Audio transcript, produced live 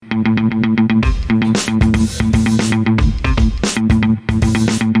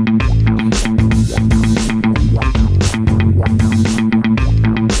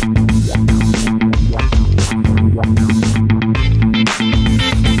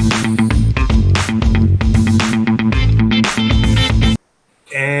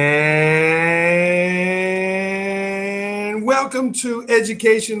Welcome to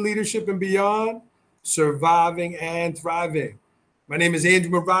Education, Leadership, and Beyond, Surviving and Thriving. My name is Andrew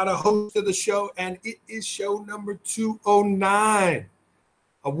Murata, host of the show, and it is show number 209.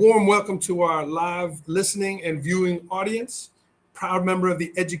 A warm welcome to our live listening and viewing audience. Proud member of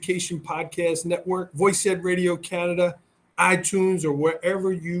the Education Podcast Network, VoiceEd Radio Canada, iTunes, or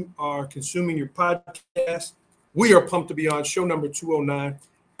wherever you are consuming your podcast. We are pumped to be on show number 209.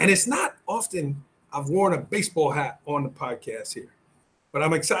 And it's not often I've worn a baseball hat on the podcast here, but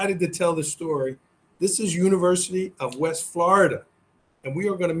I'm excited to tell the story. This is University of West Florida, and we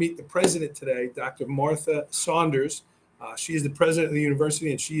are going to meet the president today, Dr. Martha Saunders. She is the president of the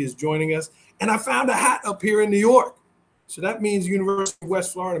university, and she is joining us. And I found a hat up here in New York. So that means University of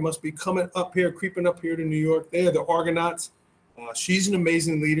West Florida must be coming up here, creeping up here to New York. They are the Argonauts. She's an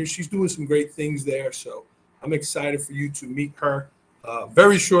amazing leader. She's doing some great things there. So I'm excited for you to meet her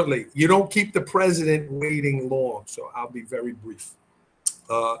very shortly. You don't keep the president waiting long, so I'll be very brief.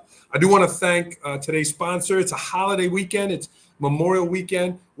 I do want to thank today's sponsor. It's a holiday weekend. It's Memorial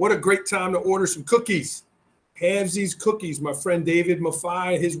Weekend. What a great time to order some cookies. Halvesies Cookies. My friend David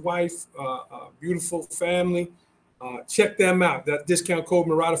Maffei, his wife, beautiful family. Check them out. That discount code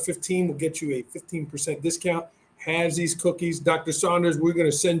Murata15 will get you a 15% discount. Halvesies Cookies. Dr. Saunders, we're going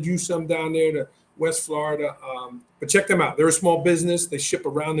to send you some down there to West Florida. But check them out. They're a small business. They ship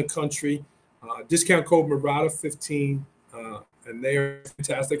around the country. Discount code Murata15. And they are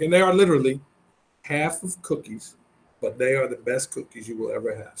fantastic. And they are literally half of cookies, but they are the best cookies you will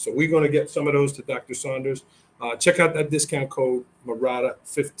ever have. So we're going to get some of those to Dr. Saunders. Check out that discount code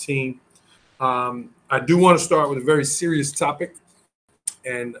Murata15. I do want to start with a very serious topic,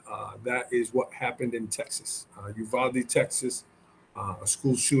 and that is what happened in Texas. Uvalde, Texas, a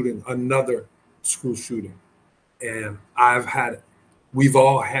school shooting, another school shooting. And I've had it. We've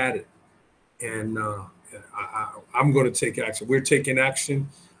all had it. And I'm going to take action. We're taking action.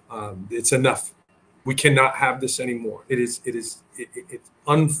 It's enough. We cannot have this anymore. It's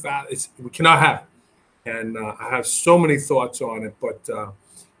we cannot have it. And I have so many thoughts on it, but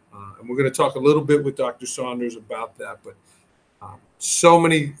and we're going to talk a little bit with Dr. Saunders about that. But so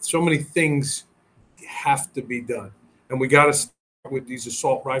many things have to be done, and we got to start with these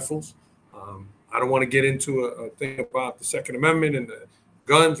assault rifles. I don't want to get into a thing about the Second Amendment and the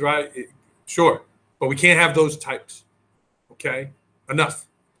guns, right? Sure, but we can't have those types. Okay, enough.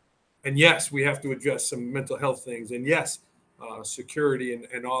 And yes, we have to address some mental health things, and yes, security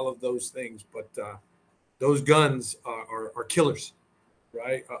and all of those things. But those guns are killers,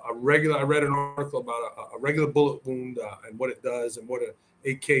 right? I read an article about a regular bullet wound and what it does, and what an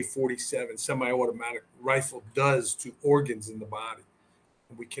AK-47 semi-automatic rifle does to organs in the body.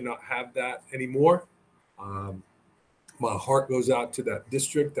 And we cannot have that anymore. My heart goes out to that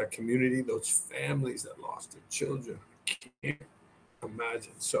district, that community, those families that lost their children. I can't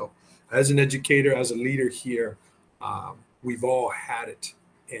imagine. So as an educator, as a leader here, we've all had it,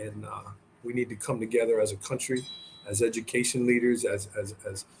 and we need to come together as a country, as education leaders, as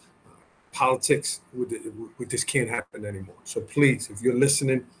politics. This can't happen anymore. So please, if you're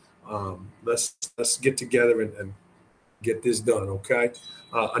listening, let's get together and get this done. Okay.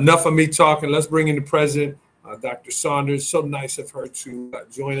 Enough of me talking. Let's bring in the president, Dr. Saunders. So nice of her to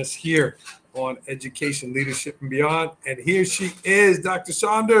join us here on Education, Leadership, and Beyond. And here she is, Dr.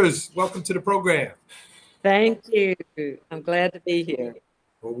 Saunders. Welcome to the program. Thank you. I'm glad to be here.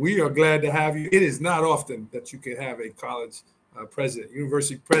 Well, we are glad to have you. It is not often that you can have a college president,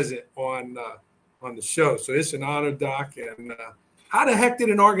 university president on the show. So it's an honor, Doc. And how the heck did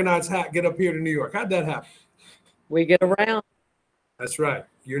an Argonauts hat get up here to New York? How'd that happen? We get around. That's right.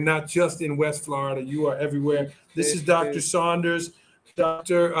 You're not just in West Florida. You are everywhere. This is Dr. Saunders.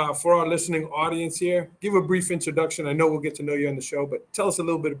 Doctor, for our listening audience here, give a brief introduction. I know we'll get to know you on the show, but tell us a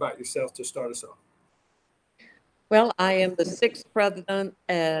little bit about yourself to start us off. Well, I am the 6th president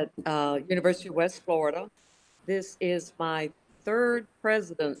at University of West Florida. This is my 3rd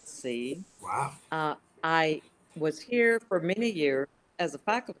presidency. Wow. I was here for many years as a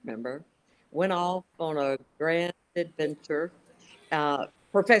faculty member, went off on a grand adventure,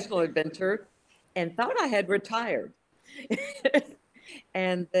 professional adventure, and thought I had retired.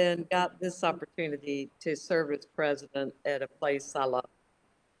 And then got this opportunity to serve as president at a place I love.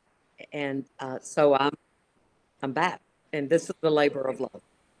 And so I'm back, and this is the labor of love.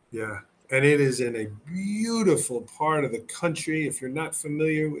 Yeah, and it is in a beautiful part of the country. If you're not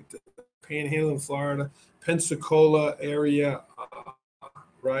familiar with the Panhandle of Florida, Pensacola area,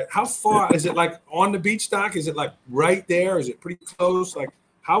 right? How far is it, like on the beach, Doc? Is it like right there? Is it pretty close? Like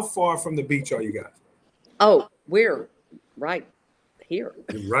how far from the beach are you guys? Oh, we're right here.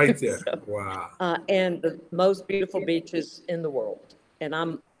 You're right there. So, Wow. and the most beautiful beaches in the world. And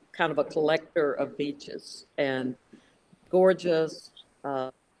I'm kind of a collector of beaches, and gorgeous,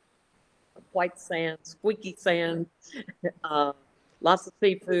 white sand, squeaky sand, uh, lots of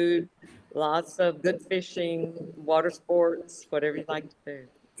seafood, lots of good fishing, water sports, whatever you like to do.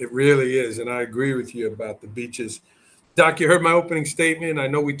 It really is. And I agree with you about the beaches. Doc, you heard my opening statement. I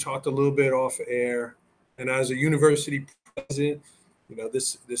know we talked a little bit off air. And as a university president,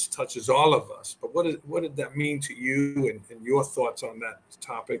 this touches all of us. But what did that mean to you and your thoughts on that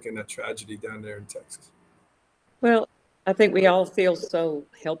topic and that tragedy down there in Texas? Well, I think we all feel so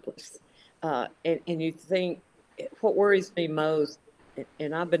helpless. And you think what worries me most,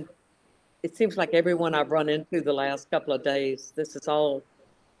 and it seems like everyone I've run into the last couple of days, this is all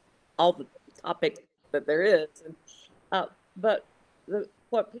the topic that there is. But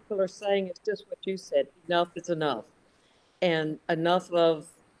what people are saying is just what you said. Enough is enough, and enough of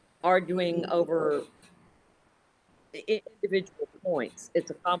arguing over individual points.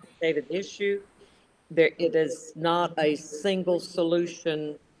 It's a complicated issue. It is not a single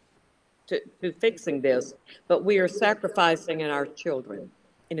solution to fixing this, but we are sacrificing in our children,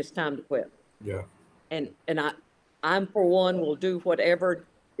 and it's time to quit. Yeah. And I'm for one will do whatever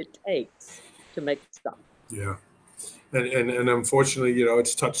it takes to make it stop. Yeah. And unfortunately,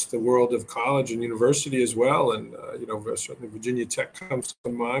 it's touched the world of college and university as well. And, certainly Virginia Tech comes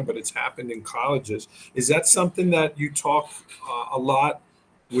to mind, but it's happened in colleges. Is that something that you talk a lot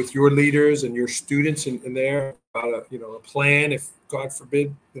with your leaders and your students in there about a plan if, God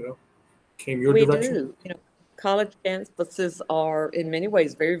forbid, came your We direction? do. College campuses are in many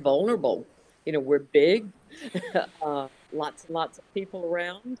ways very vulnerable. We're big, lots and lots of people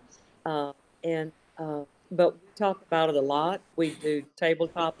around, and but we talk about it a lot. We do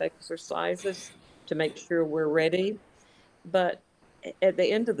tabletop exercises to make sure we're ready. But at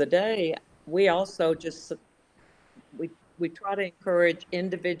the end of the day, we also just we we try to encourage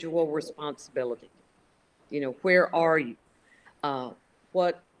individual responsibility. Where are you?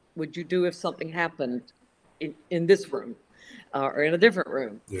 What would you do if something happened in this room or in a different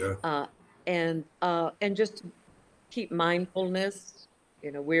room? Yeah. And just keep mindfulness.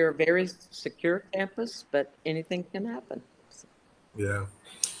 We're a very secure campus, but anything can happen. So, Yeah.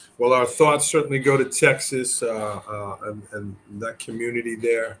 Well, our thoughts certainly go to Texas and that community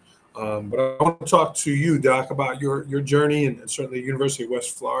there. But I want to talk to you, Doc, about your journey and certainly University of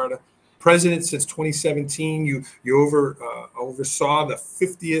West Florida. President since 2017. You oversaw the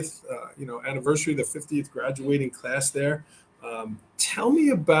 50th anniversary, the 50th graduating class there. Tell me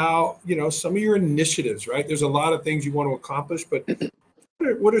about some of your initiatives. Right, there's a lot of things you want to accomplish, but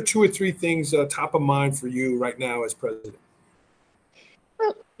what are two or three things top of mind for you right now as president?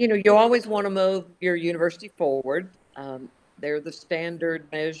 well, you always want to move your university forward. They're the standard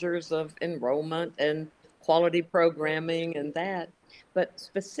measures of enrollment and quality programming and that. But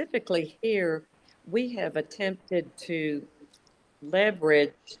specifically here, we have attempted to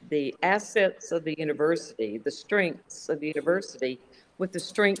leverage the assets of the university, the strengths of the university, with the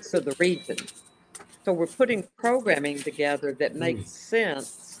strengths of the region. So we're putting programming together that Mm, makes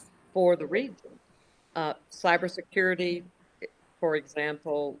sense for the region. Cybersecurity, for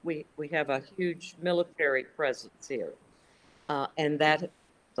example, we have a huge military presence here, and that's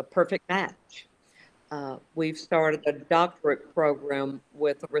a perfect match. We've started a doctorate program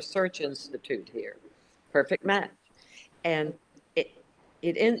with a research institute here. Perfect match. And it,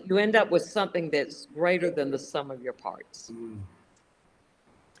 you end up with something that's greater than the sum of your parts. mm.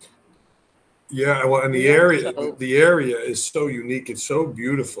 Yeah, well, and the We area, also, the area is so unique. It's so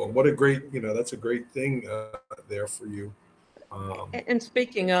beautiful. What a great, that's a great thing there for you. Um, and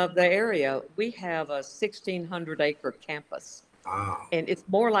speaking of the area, we have a 1,600-acre campus, wow. and it's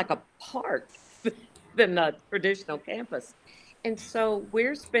more like a park than a traditional campus. And so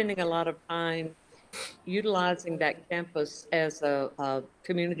we're spending a lot of time utilizing that campus as a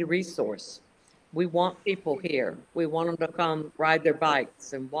community resource. We want people here. We want them to come ride their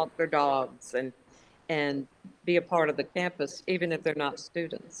bikes and walk their dogs and be a part of the campus, even if they're not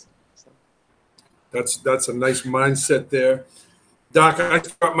students. So, That's a nice mindset there. Doc, I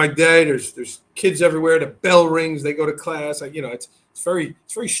start my day. There's kids everywhere. The bell rings. They go to class. It's very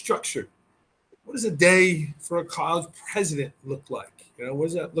structured. What does a day for a college president look like? What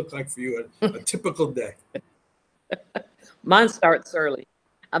does that look like for you? A typical day. mine starts early.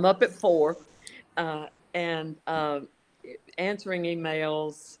 I'm up at 4 and answering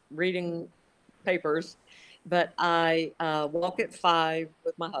emails, reading papers, but I walk at 5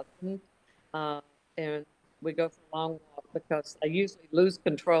 with my husband, and we go for a long walk because I usually lose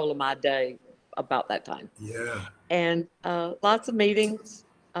control of my day about that time. Yeah. And lots of meetings.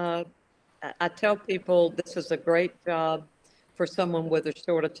 I tell people this is a great job for someone with a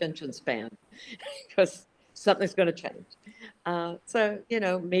short attention span because something's going to change. So,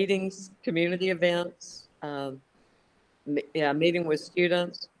 meetings, community events, meeting with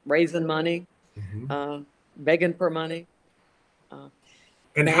students, raising money, begging for money,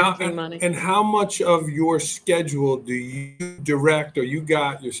 And managing money. how much of your schedule do you direct, or you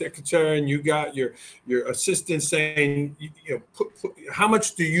got your secretary and you got your assistant saying, how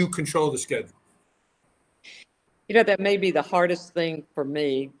much do you control the schedule? That may be the hardest thing for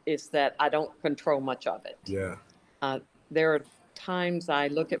me is that I don't control much of it. Yeah. There are times I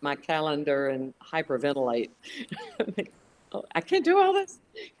look at my calendar and hyperventilate. Oh, I can't do all this.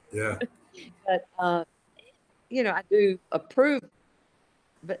 Yeah. But, I do approve,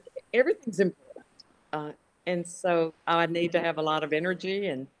 but everything's important. And so I need to have a lot of energy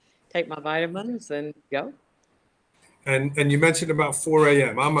and take my vitamins and go. And you mentioned about 4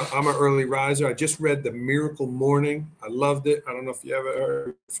 a.m. I'm an early riser. I just read The Miracle Morning. I loved it. I don't know if you ever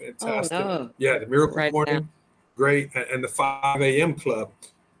heard. Fantastic. Oh, no. Yeah, The Miracle Right Morning. now. Great. And the 5 a.m. club.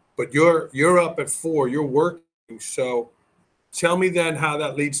 But you're up at 4. You're working. So tell me then how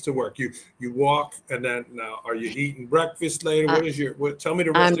that leads to work. You walk, and then now are you eating breakfast later? Tell me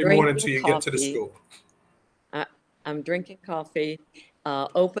the rest of your morning until you get to the school. I'm drinking coffee,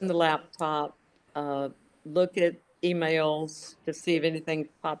 open the laptop, look at emails to see if anything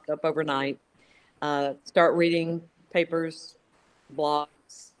popped up overnight, start reading papers,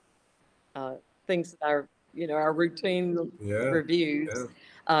 blogs, things that are, our routine reviews,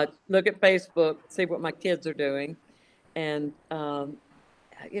 look at Facebook, see what my kids are doing, and,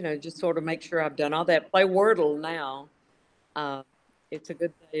 just sort of make sure I've done all that. Play Wordle now. It's a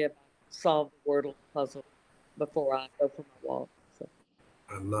good day if I solve the Wordle puzzle before I go for my walk. So.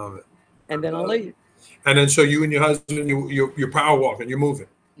 I love it. And then I'll leave. And then so you and your husband, you're power walking, you're moving.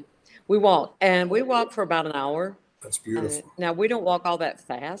 We walk for about an hour. That's beautiful. Now we don't walk all that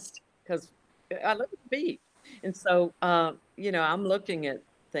fast because I live at the beach. And so, I'm looking at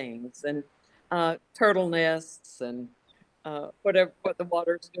things and turtle nests and what the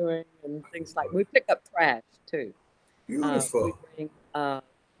water's doing and things like. We pick up trash too. Beautiful. We bring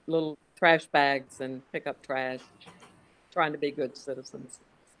little trash bags and pick up trash, trying to be good citizens.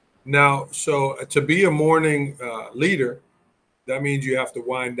 Now, so to be a morning leader, that means you have to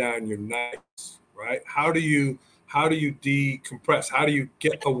wind down your nights, right? How do you decompress? How do you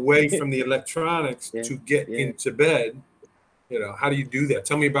get away from the electronics to get into bed? How do you do that?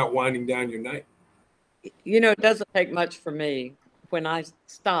 Tell me about winding down your night. It doesn't take much for me. When I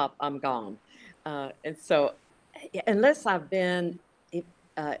stop, I'm gone. And so unless I've been,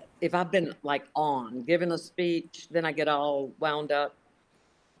 if I've been like giving a speech, then I get all wound up.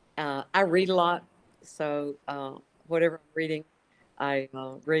 I read a lot, so whatever I'm reading, I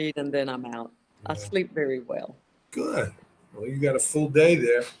read and then I'm out. I sleep very well. Good. Well, you got a full day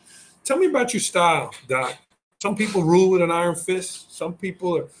there. Tell me about your style, Doc. Some people rule with an iron fist. Some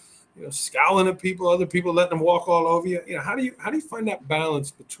people are, scowling at people. Other people letting them walk all over you. How do you find that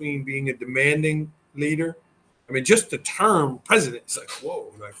balance between being a demanding leader? I mean, just the term president, it's like,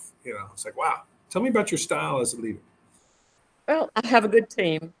 whoa, it's like, wow. Tell me about your style as a leader. Well, I have a good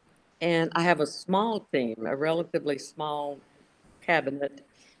team. And I have a small team, a relatively small cabinet,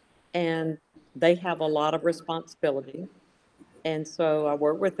 and they have a lot of responsibility. And so I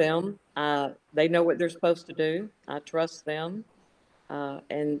work with them. They know what they're supposed to do. I trust them.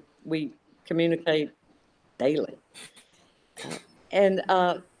 And we communicate daily. And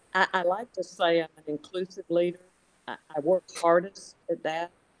I like to say I'm an inclusive leader. I work hardest at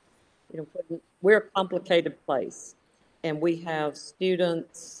that. We're a complicated place. And we have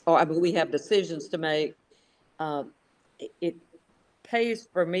students, we have decisions to make. It pays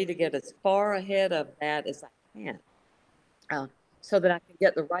for me to get as far ahead of that as I can, so that I can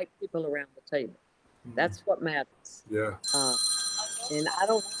get the right people around the table. That's what matters. Yeah. And I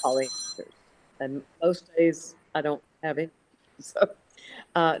don't have all the answers, and most days I don't have any. So,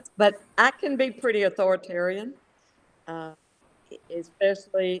 but I can be pretty authoritarian,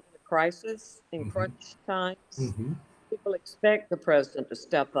 especially in a crisis, in crunch times. People expect the president to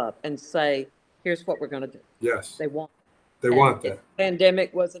step up and say, here's what we're going to do. Yes. They want that. The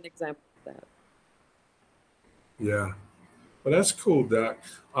pandemic was an example of that. Yeah. Well, that's cool, Doc.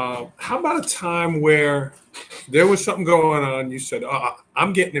 How about a time where there was something going on? You said,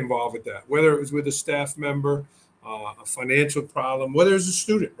 I'm getting involved with that, whether it was with a staff member, a financial problem, whether it was a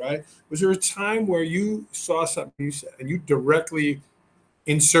student, right? Was there a time where you saw something you said and you directly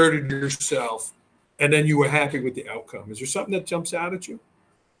inserted yourself and then you were happy with the outcome? Is there something that jumps out at you?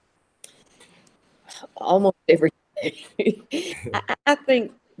 almost every day. I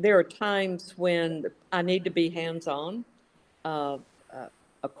think there are times when I need to be hands-on. Uh,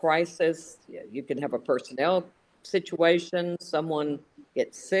 a crisis, you can have a personnel situation, someone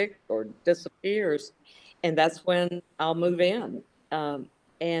gets sick or disappears, and that's when I'll move in. Um,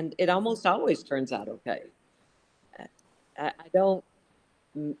 and it almost always turns out okay. I don't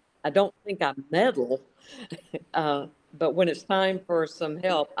I don't think I meddle, uh, but when it's time for some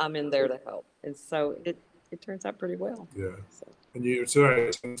help, I'm in there to help, and so it turns out pretty well. Yeah. So. And it's all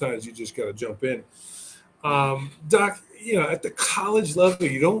right. Sometimes you just got to jump in. Doc, at the college level,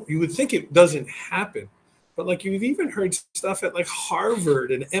 you would think it doesn't happen, but like you've even heard stuff at like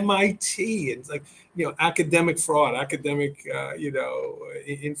Harvard and MIT, and it's like, academic fraud, academic,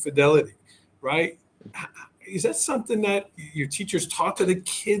 infidelity, right? Is that something that your teachers talk to the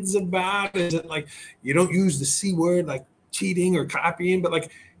kids about? Is it like you don't use the C word like cheating or copying, but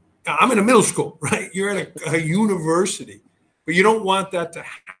like I'm in a middle school, right? You're at a university, but you don't want that to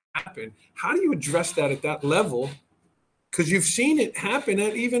happen. How do you address that at that level? Because you've seen it happen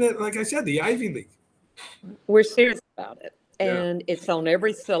even at, like I said, the Ivy League. We're serious about it, Yeah. and it's on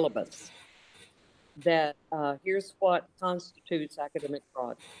every syllabus that here's what constitutes academic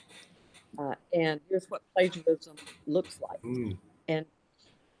fraud, and here's what plagiarism looks like. Mm. And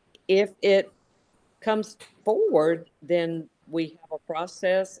if it comes forward, then we have a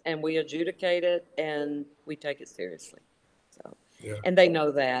process and we adjudicate it and we take it seriously. So, Yeah. and they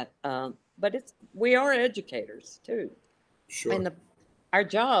know that. But we are educators too. Sure. And our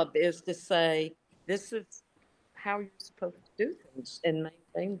job is to say, this is how you're supposed to do things and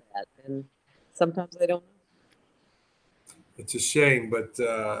maintain that. And sometimes they don't know. It's a shame, but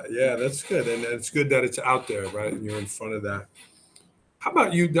yeah, that's good. And it's good that it's out there, right? And you're in front of that. How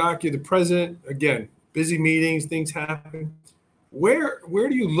about you, Doc? You're the president. Again, busy meetings, things happen. Where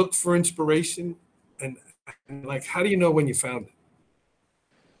do you look for inspiration? And like, how do you know when you found it?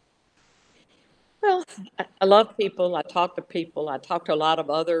 Well, I love people. I talk to people. I talk to a lot of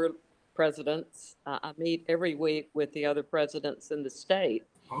other presidents. I meet every week with the other presidents in the state.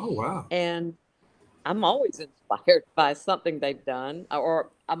 Oh, wow. And I'm always inspired by something they've done, or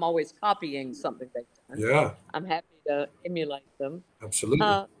I'm always copying something they've done. Yeah, I'm happy to emulate them. absolutely.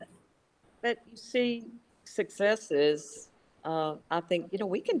 Uh, but you see, successes, I think,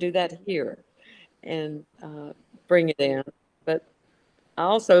 we can do that here and bring it in. But I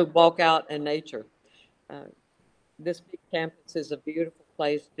also walk out in nature. Uh, this big campus is a beautiful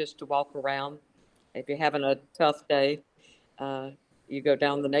place just to walk around. If you're having a tough day, uh, you go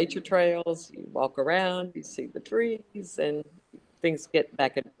down the nature trails, you walk around, you see the trees, and things get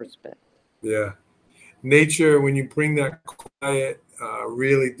back in perspective. Yeah. Nature, when you bring that quiet,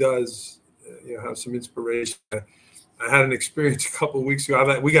 really does, have some inspiration. I had an experience a couple of weeks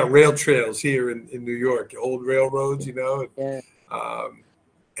ago. We got rail trails here in New York, old railroads, Yeah.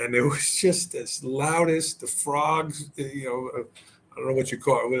 And it was just as loudest, the frogs, I don't know what you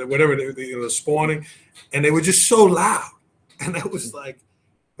call it, whatever, the spawning, and they were just so loud. And I was like,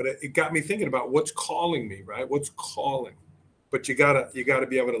 but it got me thinking about what's calling me, right? What's calling? But you gotta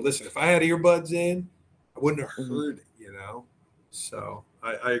be able to listen. If I had earbuds in, I wouldn't have heard it. So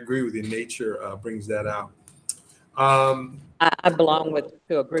I agree with you. Nature brings that out. I belong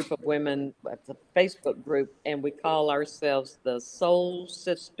to a group of women. It's a Facebook group, and we call ourselves the Soul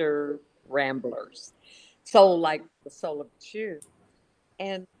Sister Ramblers. Soul, like the sole of the shoe.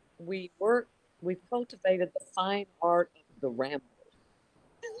 And we've cultivated the fine art of the ramble.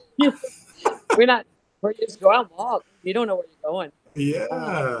 We just go out and walk. You don't know where you're going. Yeah. You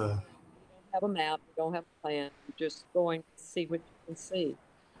don't have a map. You don't have a plan. You're just going to see what you can see.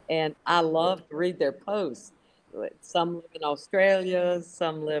 And I love to read their posts. Some live in Australia,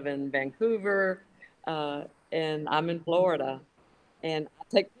 some live in Vancouver, and I'm in Florida. And I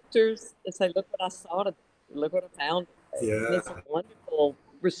take pictures and say, look what I saw today. Look what I found today. And Yeah. it's a wonderful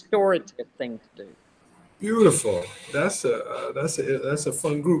restorative thing to do. Beautiful. That's a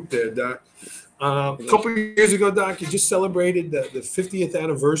fun group there, Doc. A couple of years ago, Doc, you just celebrated the 50th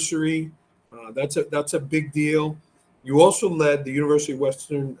anniversary. That's a big deal. You also led the University of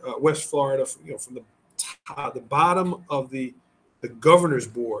West Florida, from the bottom of the governor's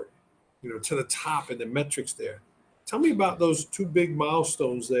board, to the top, and the metrics there. Tell me about those two big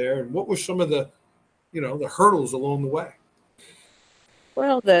milestones there, and what were some of the hurdles along the way?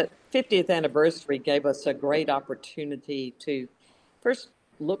 Well, the 50th anniversary gave us a great opportunity to first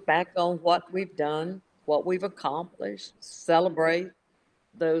look back on what we've done, what we've accomplished, celebrate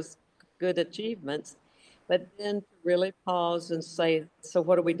those good achievements, but then to really pause and say, so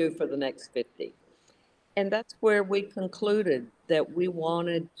what do we do for the next 50? And that's where we concluded that we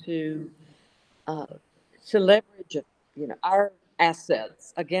wanted to to leverage, our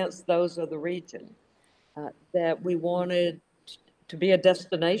assets against those of the region, that we wanted to be a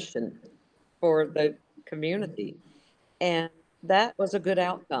destination for the community. And that was a good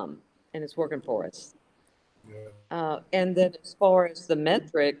outcome, and it's working for us. And then as far as the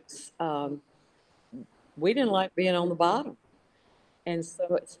metrics, we didn't like being on the bottom. And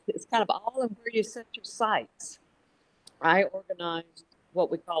so it's kind of all in where you set your sights. I organized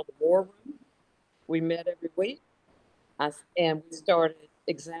what we call the war room. We met every week, and we started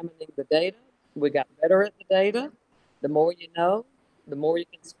examining the data. We got better at the data. The more you know, the more you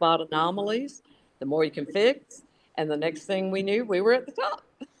can spot anomalies, the more you can fix. And the next thing we knew, we were at the top.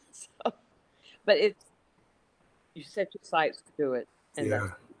 So, but you set your sights to do it. And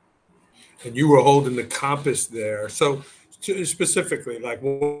Yeah. And you were holding the compass there. So specifically, like,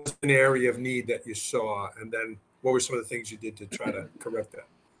 what was an area of need that you saw? And then what were some of the things you did to try to correct that?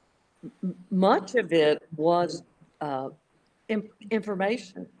 much of it was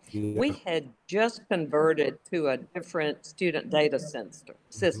information. Yeah. We had just converted to a different student data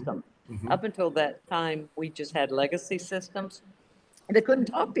system. Mhm. Up until that time, we just had legacy systems. They couldn't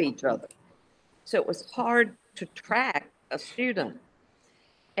talk to each other. So it was hard to track a student.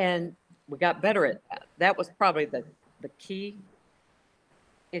 And we got better at that. That was probably the key.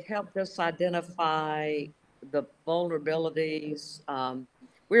 It helped us identify the vulnerabilities.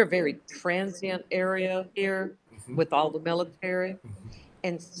 We're a very transient area here with all the military.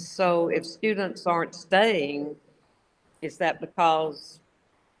 And so if students aren't staying, is that because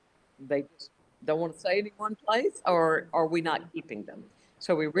they just don't want to stay in one place, or are we not keeping them?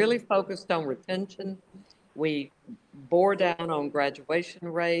 So we really focused on retention. We bore down on graduation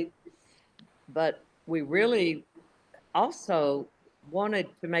rate, but we really also wanted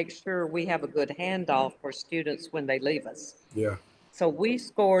to make sure we have a good handoff for students when they leave us. Yeah. So we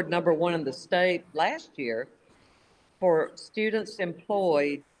scored #1 in the state last year for students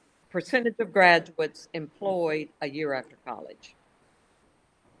employed, percentage of graduates employed a year after college.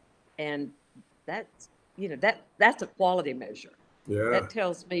 And that's, that's a quality measure. Yeah. That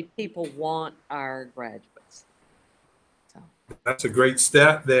tells me people want our graduates. So That's a great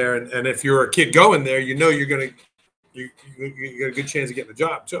stat there. And if you're a kid going there, you got a good chance of getting a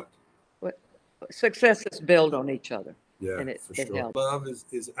job too. Success is built on each other. Yeah, and it for sure. helps. Love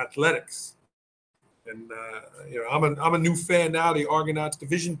is athletics, and I'm a new fan now. The Argonauts,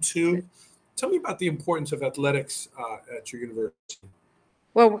 Division II. Tell me about the importance of athletics at your university.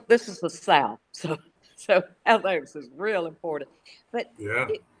 Well, this is the South, so athletics is real important. But Yeah.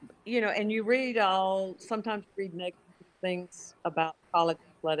 and you sometimes read negative things about college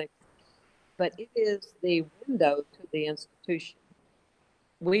athletics, but it is the window to the institution.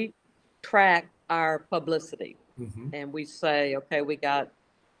 We track our publicity, and we say, okay, we got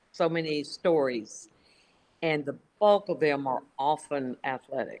so many stories, and the bulk of them are often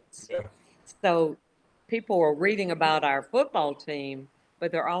athletics. Yeah. So people are reading about our football team,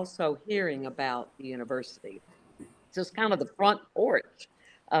 but they're also hearing about the university. So it's kind of the front porch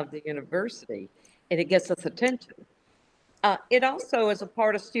of the university, and it gets us attention. It also is a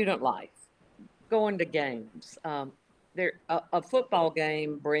part of student life, going to games. A football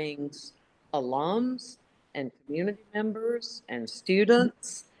game brings alums and community members and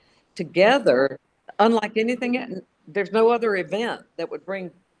students together, unlike anything. There's no other event that would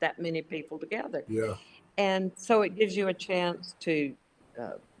bring that many people together. Yeah. And so it gives you a chance to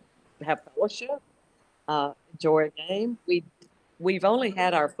have fellowship, enjoy a game. We've only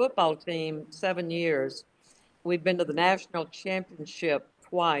had our football team 7 years. We've been to the national championship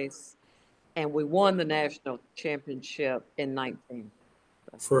twice, and we won the national championship in 19.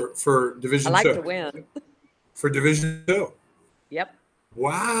 For Division I like II. to win. For Division II. Yep,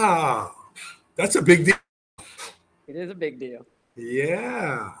 Wow, that's a big deal. it is a big deal.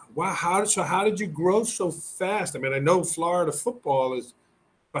 Yeah. Wow. How did you grow so fast? I mean, I know Florida football is,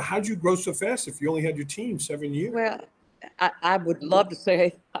 but how did you grow so fast if you only had your team 7 years? Well, I would love to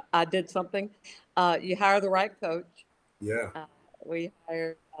say I did something. You hire the right coach. Yeah. We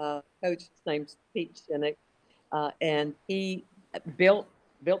hired a coach, his name's Pete Shinnick, and he built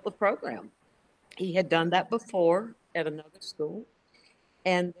the program. He had done that before at another school.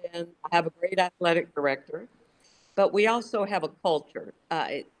 And then I have a great athletic director, but we also have a culture.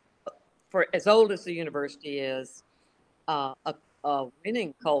 For as old as the university is, a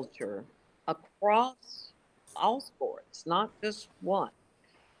winning culture across all sports, not just one.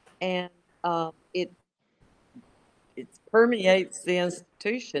 And it permeates the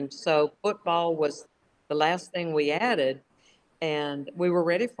institution. So football was the last thing we added, and we were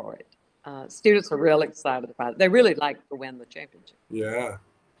ready for it. Students are real excited about it. They really like to win the championship. Yeah.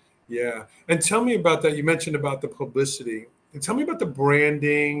 Yeah. And tell me about that. You mentioned about the publicity. And tell me about the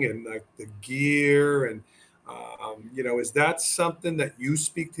branding and like the gear and is that something that you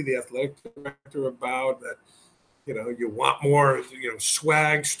speak to the athletic director about that, you want more,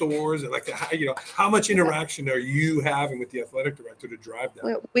 swag stores and like, how much interaction are you having with the athletic director to drive that?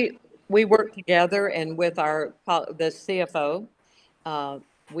 Well, we work together, and with the CFO, uh,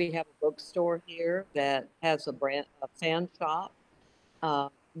 we have a bookstore here that has a fan shop.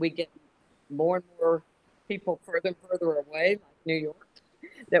 We get more and more people further and further away, like New York,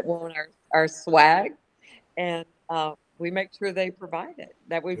 that want our swag, and we make sure they provide it,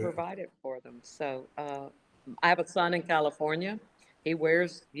 that we Yeah. provide it for them. So I have a son in California. He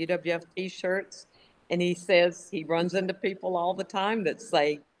wears UWF t-shirts, and he says he runs into people all the time that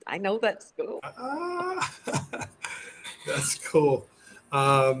say, I know that school. Ah, that's cool.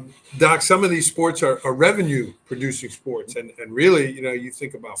 Doc, some of these sports are revenue producing sports. And really, you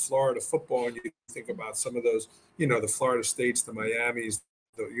think about Florida football and you think about some of those, the Florida States, the Miamis,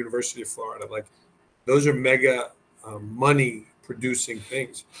 the University of Florida, like those are mega money producing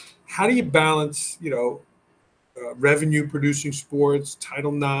things. How do you balance, revenue producing sports,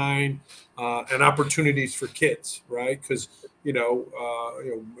 Title IX, and opportunities for kids, right? Because,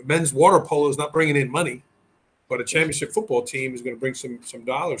 men's water polo is not bringing in money, but a championship football team is going to bring some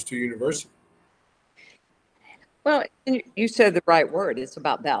dollars to a university. Well, you said the right word. It's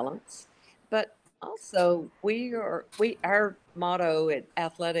about balance, but also our motto at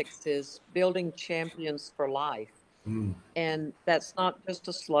athletics is building champions for life. Mm. And that's not just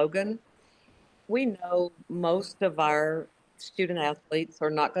a slogan. We know most of our student athletes are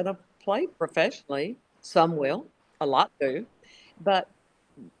not going to play professionally. Some will, a lot do, but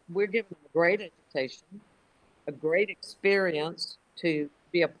we're giving them a great education, a great experience to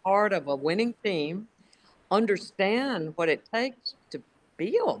be a part of a winning team, understand what it takes to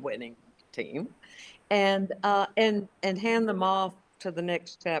be a winning team, and hand them off to the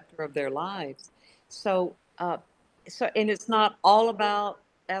next chapter of their lives. So and it's not all about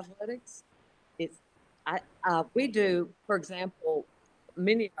athletics. It's we do, for example,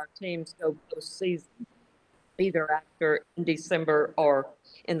 many of our teams go postseason either after in December or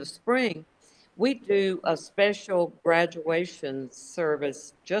in the spring. We do a special graduation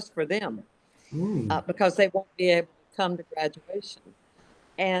service just for them because they won't be able to come to graduation.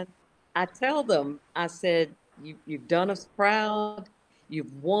 And I tell them, I said, you've done us proud.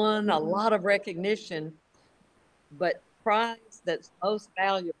 You've won a lot of recognition, but prize that's most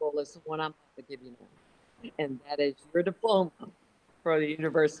valuable is the one I'm going to give you now. And that is your diploma for the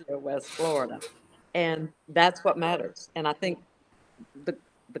University of West Florida. And that's what matters. And I think the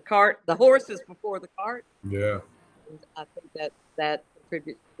horse is before the cart. Yeah. And I think that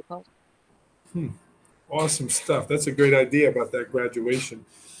contributes to the culture. Awesome stuff. That's a great idea about that graduation.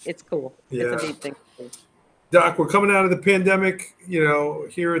 It's cool. Yeah. It's a neat thing to do. Doc, we're coming out of the pandemic,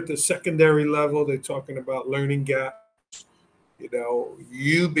 here at the secondary level, they're talking about learning gaps.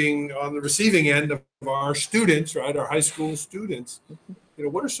 You being on the receiving end of our students, right, our high school students,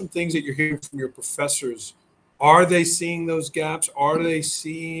 what are some things that you're hearing from your professors? Are they seeing those gaps? Are they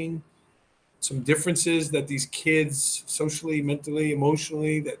seeing some differences that these kids socially, mentally,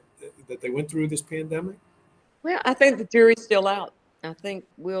 emotionally, that they went through this pandemic? Well, I think the jury's still out. I think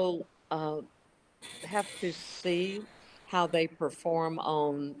we'll have to see how they perform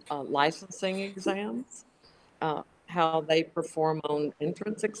on licensing exams, how they perform on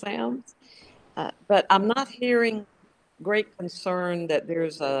entrance exams. But I'm not hearing great concern that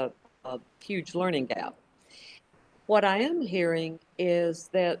there's a huge learning gap. What I am hearing is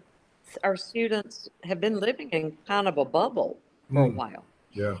that our students have been living in kind of a bubble for a while.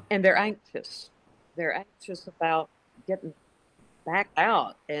 Yeah. And they're anxious. They're anxious about getting back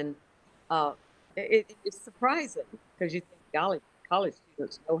out. And it's surprising because you think, golly, college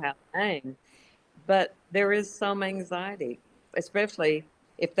students know how to hang. But there is some anxiety, especially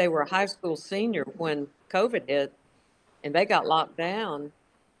if they were a high school senior when COVID hit and they got locked down,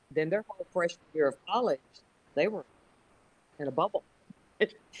 then their whole freshman year of college, they were in a bubble.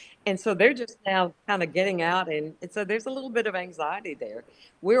 And so they're just now kind of getting out. And so there's a little bit of anxiety there.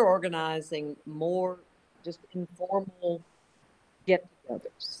 We're organizing more just informal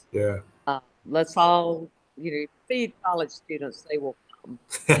get-togethers. Yeah. Let's all, feed college students. They will come.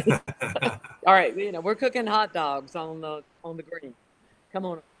 All right, we're cooking hot dogs on the green. Come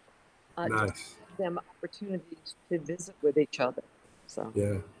on. Nice. Just give them opportunities to visit with each other. So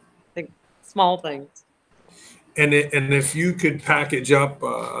yeah, I think small things. And if you could package up,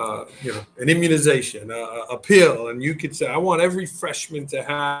 an immunization, a pill, and you could say, I want every freshman to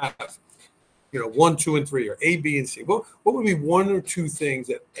have 1, 2, and 3, or A, B, and C. What would be one or two things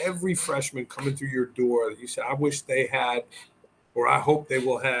that every freshman coming through your door that you say, I wish they had, or I hope they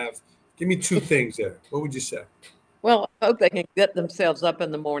will have? Give me two things there. What would you say? Well, I hope they can get themselves up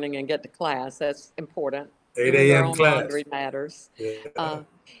in the morning and get to class. That's important. 8 Doing their a.m. own class. laundry matters. Yeah.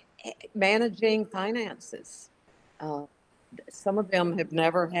 Managing finances. Some of them have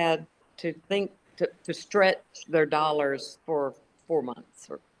never had to think to stretch their dollars for 4 months,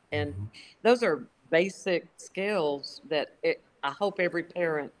 and those are basic skills that I hope every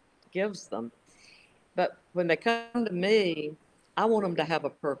parent gives them. But when they come to me, I want them to have a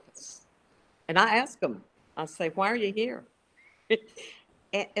purpose, and I ask them. I say, "Why are you here?"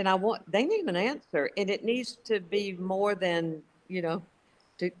 and they need an answer, and it needs to be more than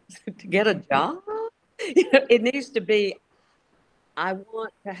to to get a job. It needs to be, I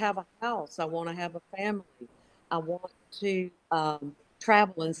want to have a house. I want to have a family. I want to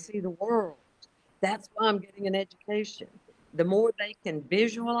travel and see the world. That's why I'm getting an education. The more they can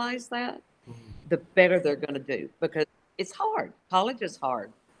visualize that, the better they're going to do, because it's hard. College is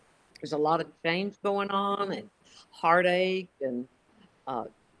hard. There's a lot of change going on, and heartache, and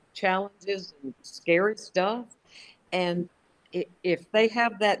challenges, and scary stuff. And if they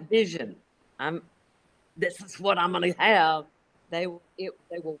have that vision, this is what I'm going to have, they will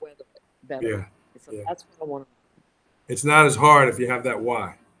weather it better. Yeah. So that's what I want. It's not as hard if you have that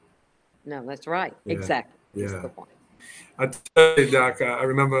why. No, that's right. Yeah. Exactly. Yeah. That's the point. I tell you, Doc, I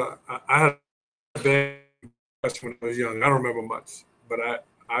remember I had a bad question when I was young. I don't remember much, but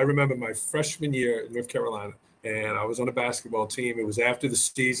I remember my freshman year in North Carolina, and I was on a basketball team. It was after the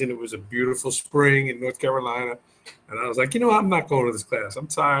season. It was a beautiful spring in North Carolina. And I was like, I'm not going to this class. I'm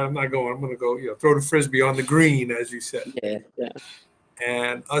tired. I'm not going. I'm going to go, throw the Frisbee on the green, as you said. Yeah, yeah.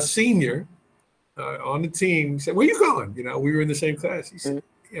 And a senior on the team said, where you going? We were in the same class. He said,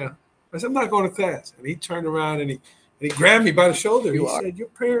 yeah. I said, I'm not going to class. And he turned around and he grabbed me by the shoulder. He said, your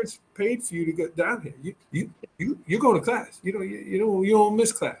parents paid for you to go down here. You're going to class. You don't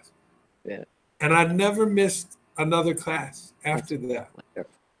miss class. Yeah. And I never missed another class after that.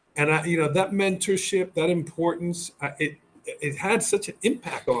 And that mentorship, that importance, it had such an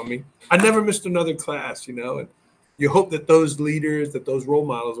impact on me. I never missed another class, and you hope that those leaders, that those role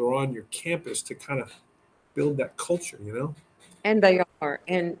models are on your campus to kind of build that culture, And they are.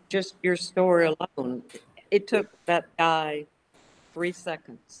 And just your story alone, it took that guy 3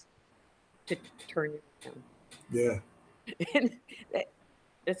 seconds to turn you around. Yeah. And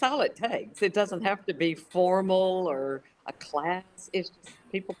it's all it takes. It doesn't have to be formal or a class. It's just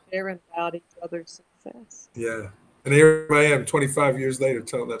people caring about each other's success. Yeah. And here I am 25 years later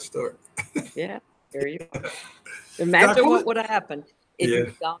telling that story. Yeah, there you are. Imagine what would have happened if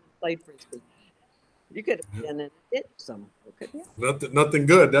you'd gone and played Frisbee. You could have been in a ditch somewhere, couldn't you? Nothing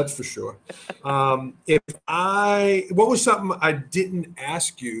good, that's for sure. What was something I didn't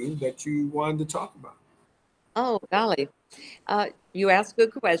ask you that you wanted to talk about? Oh, golly. You ask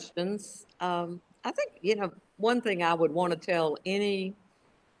good questions. I think, one thing I would want to tell any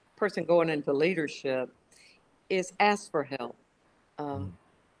person going into leadership is ask for help.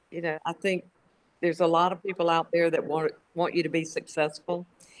 I think there's a lot of people out there that want you to be successful.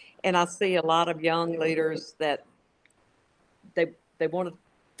 And I see a lot of young leaders that they don't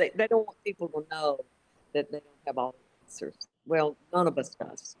want people to know that they don't have all the answers. Well, none of us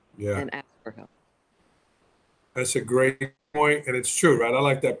does. Yeah. And ask for help. That's a great point, and it's true, right? I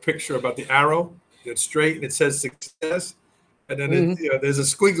like that picture about the arrow. It's straight and it says success, and then there's a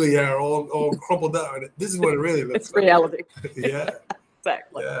squiggly arrow all crumpled up. And this is what it really looks it's like. Reality. Yeah.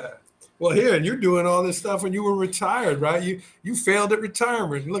 Exactly. Yeah. Well, here, and you're doing all this stuff when you were retired, right? You failed at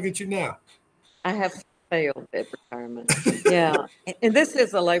retirement. Look at you now. I have failed at retirement. Yeah. And this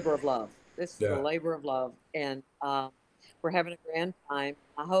is a labor of love. This is a labor of love. And we're having a grand time.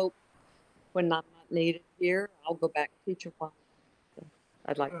 I hope when I'm not needed here, I'll go back and teach a while. So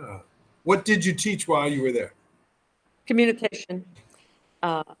I'd like to. What did you teach while you were there? Communication.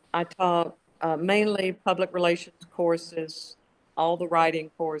 I taught mainly public relations courses, all the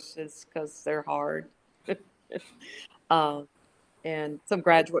writing courses because they're hard, and some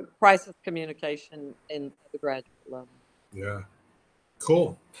graduate crisis communication in the graduate level. Yeah,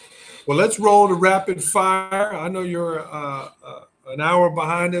 cool. Well, let's roll to rapid fire. I know you're an hour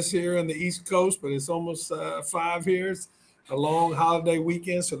behind us here on the East Coast, but it's almost 5 here. It's a long holiday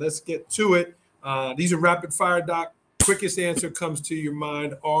weekend, so let's get to it. These are rapid fire, Doc. Quickest answer comes to your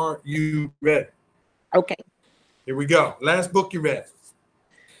mind. Are you ready? Okay. Here we go. Last book you read?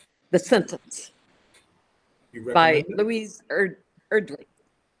 The Sentence by Louise Erdrich.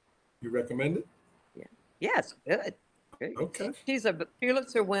 You recommend it? Yeah. Yes, good. Okay. She's a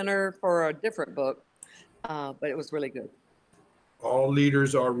Pulitzer winner for a different book, but it was really good. All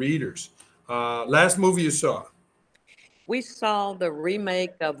leaders are readers. Last movie you saw? We saw the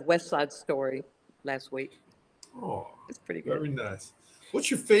remake of West Side Story last week. Oh, It's pretty good. very nice. What's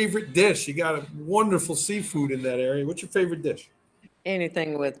your favorite dish? You got a wonderful seafood in that area. What's your favorite dish?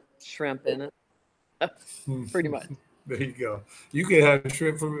 Anything with shrimp in it, pretty much. There you go. You can have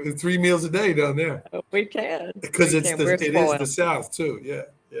shrimp for 3 meals a day down there We can. because We can. We're it is the spoiled. South too. Yeah,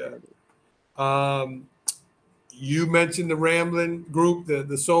 yeah. Um, you mentioned the Ramblin' group,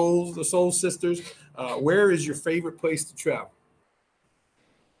 the Soul Sisters. Where is your favorite place to travel?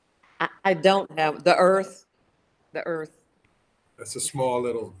 I don't have the Earth. The Earth. That's a small Yeah.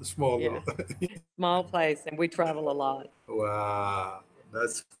 little. Small place, and we travel a lot. Wow,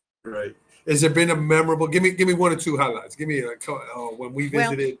 that's great. Has there been a memorable? Give me one or two highlights. Give me when we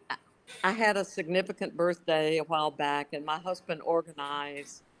Well, visited. I had a significant birthday a while back, and my husband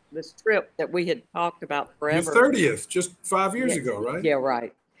organized this trip that we had talked about Your forever. 30th, just 5 years Yeah, ago, right? yeah,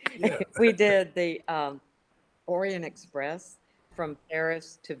 right. Yeah. We did the Orient Express from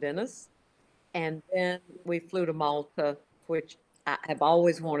Paris to Venice, and then we flew to Malta, which I have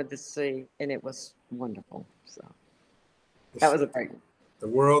always wanted to see, and it was wonderful. So that was a great one. The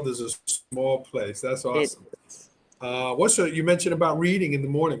world is a small place. That's It, awesome. You mentioned about reading in the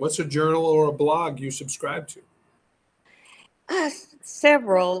morning? What's a journal or a blog you subscribe to? uh,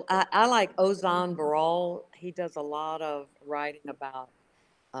 several. I like Ozan Baral. He does a lot of writing about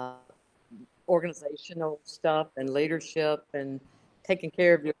uh, organizational stuff and leadership and taking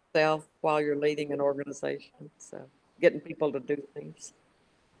care of yourself while you're leading an organization. So getting people to do things.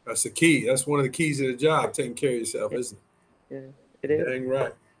 That's the key. That's one of the keys of the job, taking care of yourself, Yeah, isn't yeah, it it? is. Dang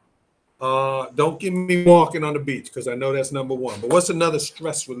right. Don't give me walking on the beach because I know that's number one. But what's another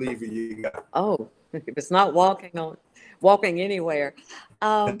stress reliever you got? Oh, if it's not walking anywhere,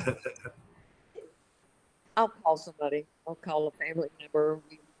 um, I'll call somebody. I'll call a family member.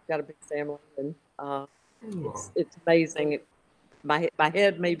 We've got a big family, and Oh, it's amazing. My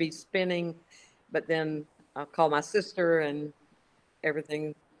head may be spinning, but then I'll call my sister, and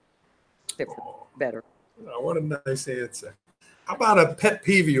everything different, oh, better. what a nice answer. How about a pet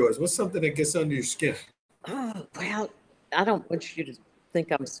peeve of yours? What's something that gets under your skin? Oh, well, I don't want you to think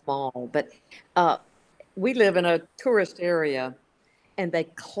I'm small, but uh, we live in a tourist area, and they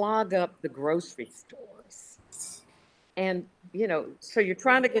clog up the grocery stores. And, so you're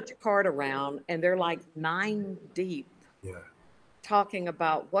trying to get your cart around, and they're like 9 deep Yeah. talking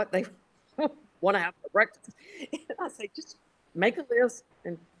about what they want to have for breakfast. And I say, just make a list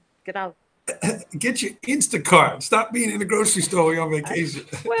and get out. Get your Instacart. Stop being in the grocery store when you're on I, vacation.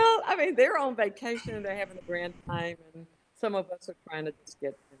 well, I mean, they're on vacation and they're having a grand time, and some of us are trying to just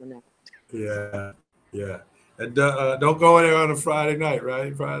get in and out. Yeah, yeah. And don't go in there on a Friday night,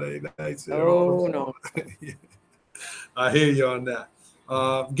 right? Friday nights. They're Oh, all no. I hear you on that.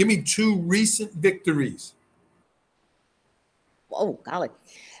 Give me two recent victories. Oh, golly.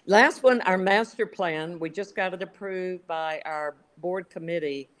 Last one, our master plan, we just got it approved by our board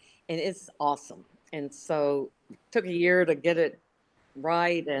committee, and it's awesome. And so it took a year to get it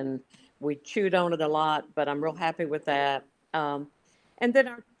right, and we chewed on it a lot, but I'm real happy with that. And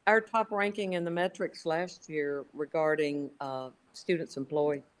then our top ranking in the metrics last year regarding students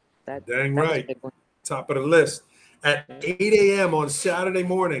employed, Dang that was a right. big one. Top of the list. At 8 a.m. on Saturday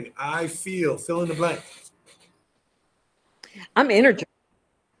morning, I feel fill in the blank. I'm energized.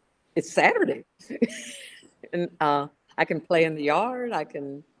 It's Saturday. And I can play in the yard. I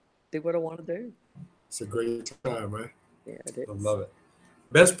can do what I want to do. It's a great time, right? Yeah, it I is. love it.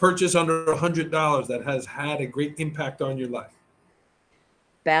 Best purchase under $100 that has had a great impact on your life.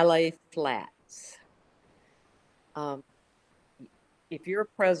 Ballet flats. Um, if you're a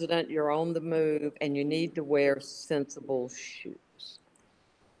president, you're on the move, and you need to wear sensible shoes.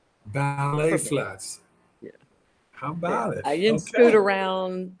 Ballet For me, flats. yeah, How yeah. about it? I can scoot Okay.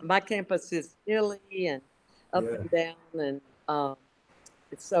 around. My campus is hilly and up Yeah. and down, and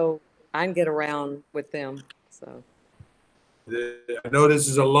so I can get around with them. So I know this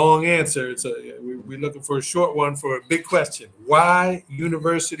is a long answer. We're looking for a short one for a big question. Why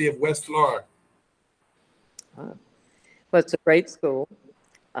University of West Florida? uh, but it's a great school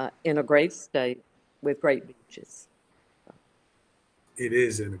in a great state with great beaches. It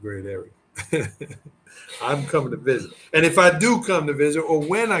is in a great area. I'm coming to visit. And if I do come to visit, or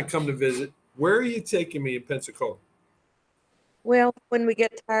when I come to visit, where are you taking me in Pensacola? Well, when we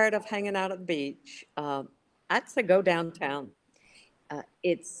get tired of hanging out at the beach, I'd say go downtown.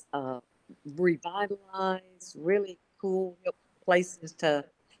 It's revitalized, really cool places to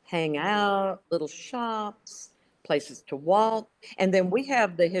hang out, little shops, places to walk. And then we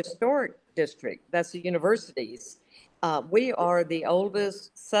have the historic district, that's the universities. We are the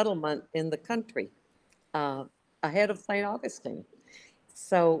oldest settlement in the country, ahead of St. Augustine.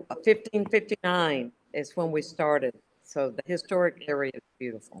 So 1559 is when we started. So the historic area is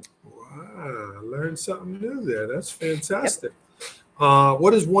beautiful. Wow, I learned something new there. That's fantastic.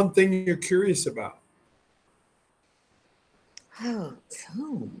 What is one thing you're curious about? Oh,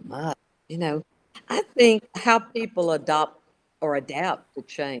 so much. I think how people adopt or adapt to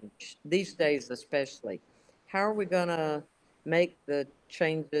change these days, especially. How are we going to make the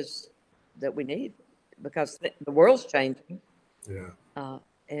changes that we need? Because the world's changing. Yeah.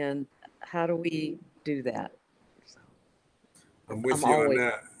 And how do we do that? So, I'm with you on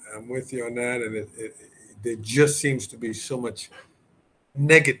that. I'm with you on that. And there just seems to be so much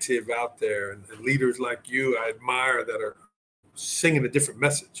negative out there. And leaders like you, I admire, that are singing a different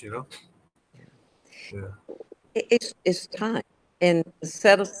message, Yeah. It's time. And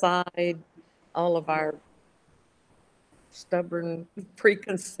set aside all of our stubborn,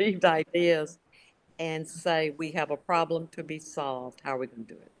 preconceived ideas and say, we have a problem to be solved. How are we going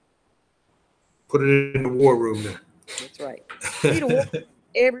to do it? Put it in the war room then. That's right. Need a war.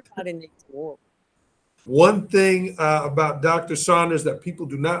 Everybody needs a war. One thing about Dr. Saunders that people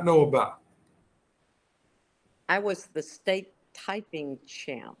do not know about. I was the state typing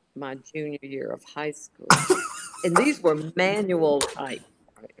champ my junior year of high school. And these were manual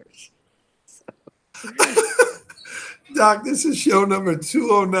typewriters. Doc, this is show number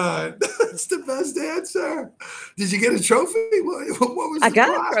 209. That's the best answer. Did you get a trophy? What was I the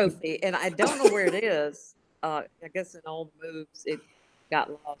got prize? a trophy, and I don't know where it is. I guess in old moves it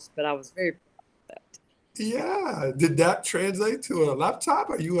got lost, but I was very proud of that. Yeah. Did that translate to a laptop?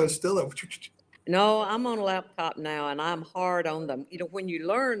 Are you still a... No, I'm on a laptop now, and I'm hard on them. When you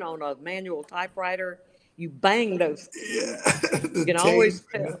learn on a manual typewriter, you bang those. Yeah. You can always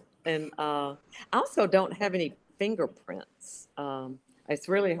tell. And I also don't have any fingerprints. It's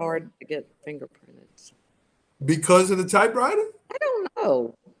really hard to get fingerprinted. Because of the typewriter? I don't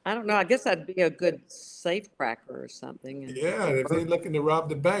know. I guess I'd be a good safe cracker or something. Yeah, if they're looking to rob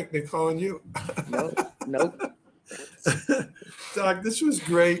the bank, they're calling you. Nope. Doc, this was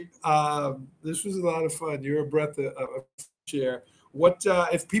great. This was a lot of fun. You're a breath of fresh air. What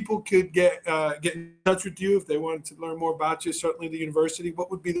if people could get in touch with you if they wanted to learn more about you? Certainly the university.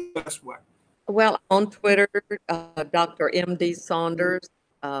 What would be the best way? Well, on Twitter, Dr. M.D. Saunders,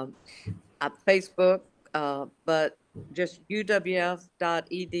 at Facebook, but just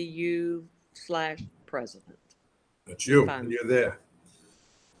uwf.edu/president. That's you. And you're there.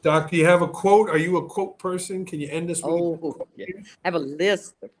 Doc, do you have a quote? Are you a quote person? Can you end us with a quote? Yeah. I have a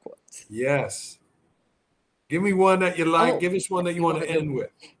list of quotes. Yes. Give me one that you like. Give us one that you want to end with.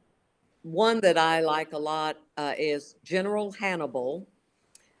 One that I like a lot is General Hannibal,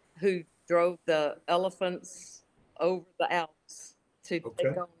 who drove the elephants over the Alps to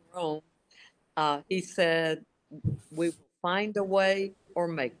take on Rome. He said, we will find a way or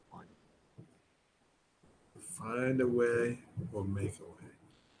make one. Find a way or make a way.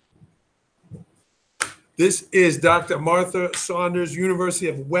 This is Dr. Martha Saunders, University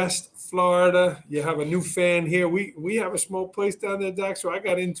of West Florida. You have a new fan here. We have a small place down there, Doc, so I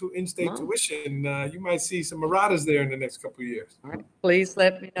got into in-state tuition. You might see some Marauders there in the next couple of years. All right. Please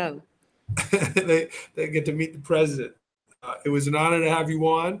let me know. They get to meet the president. It was an honor to have you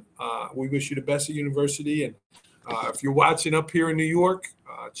on. We wish you the best at university. And if you're watching up here in New York,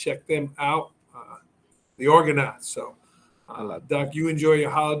 check them out, the Argonauts. So, Doc, you enjoy your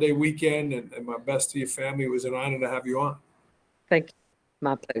holiday weekend, and my best to your family. It was an honor to have you on. Thank you.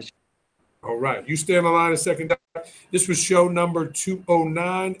 My pleasure. All right. You stay on the line a second, Doc. This was show number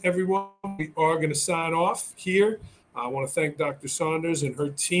 209, everyone. We are going to sign off here. I want to thank Dr. Saunders and her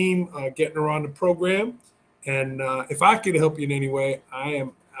team getting her on the program. And if I could help you in any way, I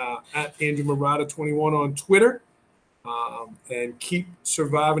am at Andrew Murata 21 on Twitter. And keep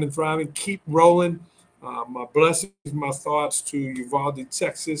surviving and thriving. Keep rolling. My blessings, my thoughts to Uvalde,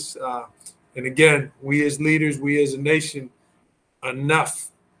 Texas. And again, we as leaders, we as a nation, enough.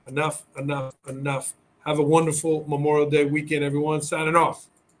 Have a wonderful Memorial Day weekend, everyone. Signing off.